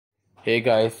Hey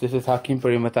guys, this is Hakim P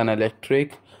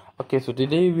Elektrik. Okay, so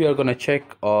today we are gonna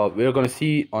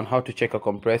see on how to check a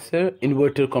compressor,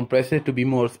 inverter compressor to be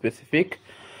more specific,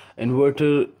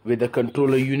 inverter with a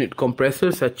controller unit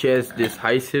compressor such as this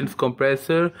Hisense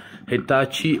compressor,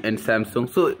 Hitachi and Samsung.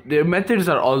 So their methods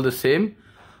are all the same,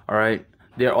 alright?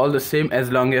 They're all the same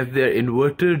as long as they're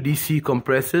inverter DC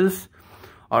compressors,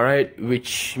 alright?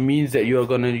 Which means that you are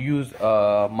gonna use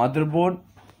a motherboard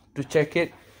to check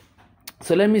it.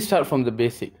 So let me start from the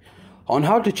basic on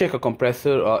how to check a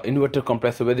compressor or inverter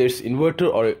compressor, whether it's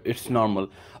inverter or it's normal.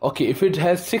 Okay, if it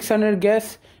has 600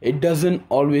 gas, it doesn't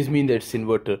always mean that it's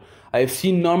inverter. I've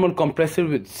seen normal compressor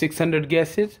with 600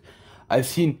 gases. I've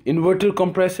seen inverter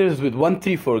compressors with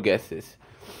 134 gases.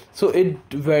 So it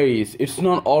varies. It's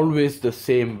not always the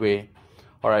same way.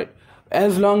 Alright,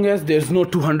 as long as there's no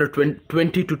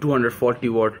 220 to 240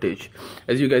 voltage.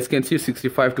 As you guys can see,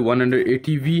 65 to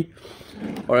 180 V.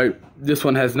 Alright, this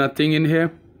one has nothing in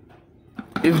here.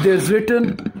 If there's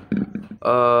written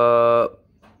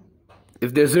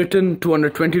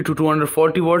 220 to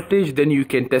 240 voltage, then you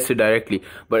can test it directly.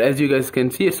 But as you guys can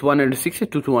see, it's 160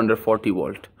 to 240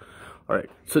 volt.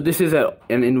 Alright, so this is an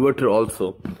inverter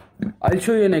also. I'll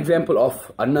show you an example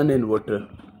of a non-inverter.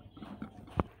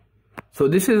 So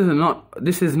this is not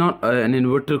an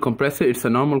inverter compressor, it's a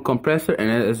normal compressor, and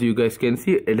as you guys can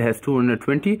see, it has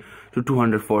 220 to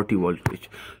 240 voltage.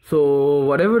 So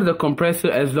whatever the compressor,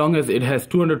 as long as it has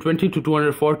 220 to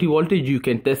 240 voltage, you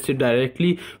can test it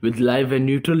directly with live and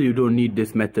neutral. You don't need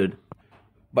this method.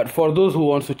 But for those who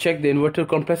wants to check the inverter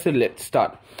compressor, let's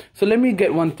start. So let me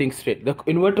get one thing straight. The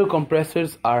inverter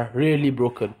compressors are rarely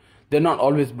broken. They're not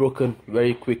always broken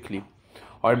very quickly.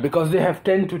 Or because they have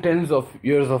 10 to tens of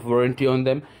years of warranty on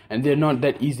them, and they're not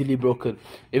that easily broken.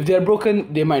 If they're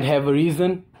broken, they might have a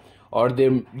reason, or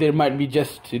there might be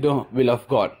just, will of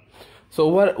God. So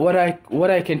what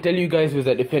I can tell you guys is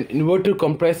that if an inverter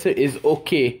compressor is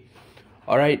okay,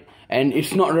 alright, and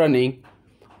it's not running,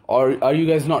 or are you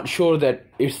guys not sure that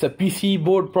it's a PC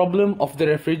board problem of the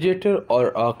refrigerator or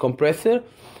a compressor,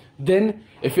 then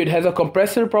if it has a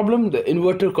compressor problem, the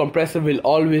inverter compressor will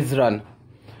always run.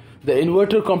 The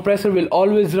inverter compressor will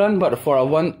always run, but for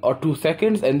 1 or 2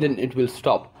 seconds, and then it will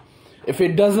stop. If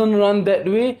it doesn't run that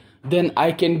way, then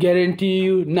I can guarantee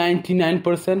you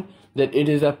 99% that it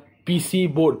is a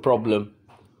PC board problem.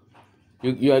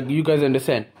 You guys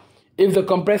understand? If the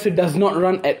compressor does not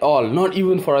run at all, not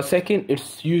even for a second,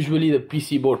 it's usually the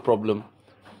PC board problem.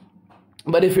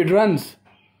 But if it runs,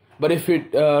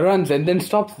 and then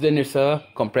stops, then it's a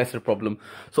compressor problem.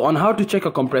 So on how to check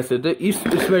a compressor, it's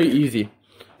very easy.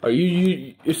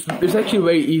 It's actually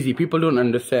very easy. People don't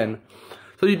understand.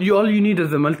 So all you need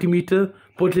is a multimeter.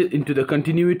 Put it into the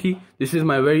continuity. This is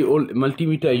my very old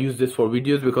multimeter. I use this for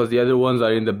videos because the other ones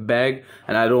are in the bag,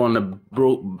 and I don't want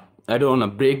to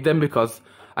break them because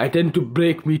I tend to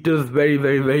break meters very,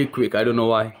 very, very quick. I don't know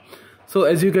why. So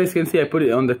as you guys can see, I put it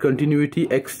on the continuity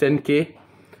X10K.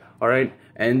 All right,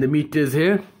 and the meter is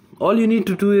here. All you need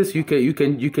to do is you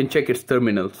can check its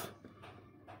terminals.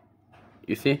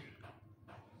 You see?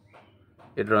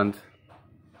 It runs.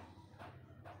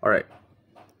 Alright,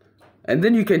 and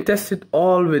then you can test it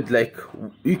all with,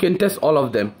 you can test all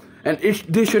of them, and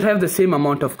they should have the same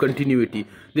amount of continuity.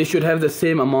 They should have the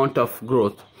same amount of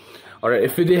growth. Alright,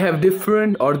 if they have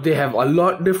different, or they have a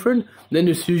lot different, then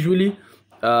it's usually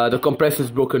the compressor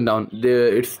is broken down.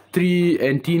 It's 3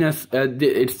 antennas,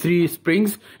 it's 3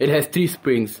 springs. It has 3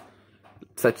 springs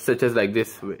such as like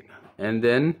this way, and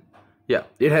then yeah,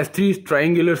 it has 3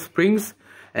 triangular springs,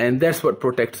 and that's what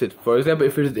protects it. For example,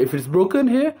 if it's broken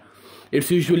here, it's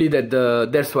usually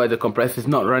that's why the compressor is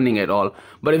not running at all.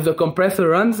 But if the compressor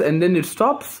runs and then it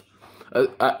stops,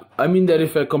 I mean that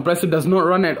if a compressor does not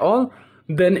run at all,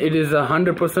 then it is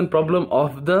 100% problem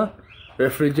of the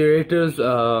refrigerator's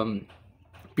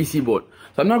PC board.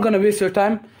 So I'm not gonna waste your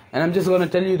time, and I'm just gonna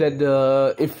tell you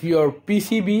that if your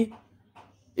PCB,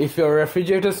 if your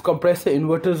refrigerator's compressor,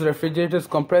 inverter's refrigerator's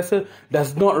compressor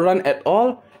does not run at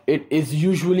all, it is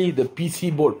usually the PC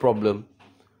board problem.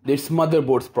 It's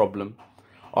motherboard's problem.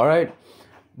 Alright,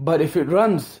 but if it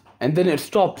runs and then it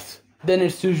stops, then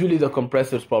it's usually the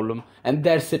compressor's problem. And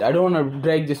that's it. I don't want to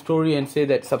drag the story and say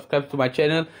that subscribe to my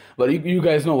channel, but you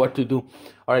guys know what to do.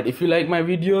 Alright, if you like my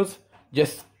videos,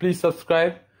 just please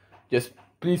subscribe, just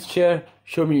please share,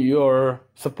 show me your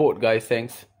support, guys.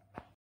 Thanks.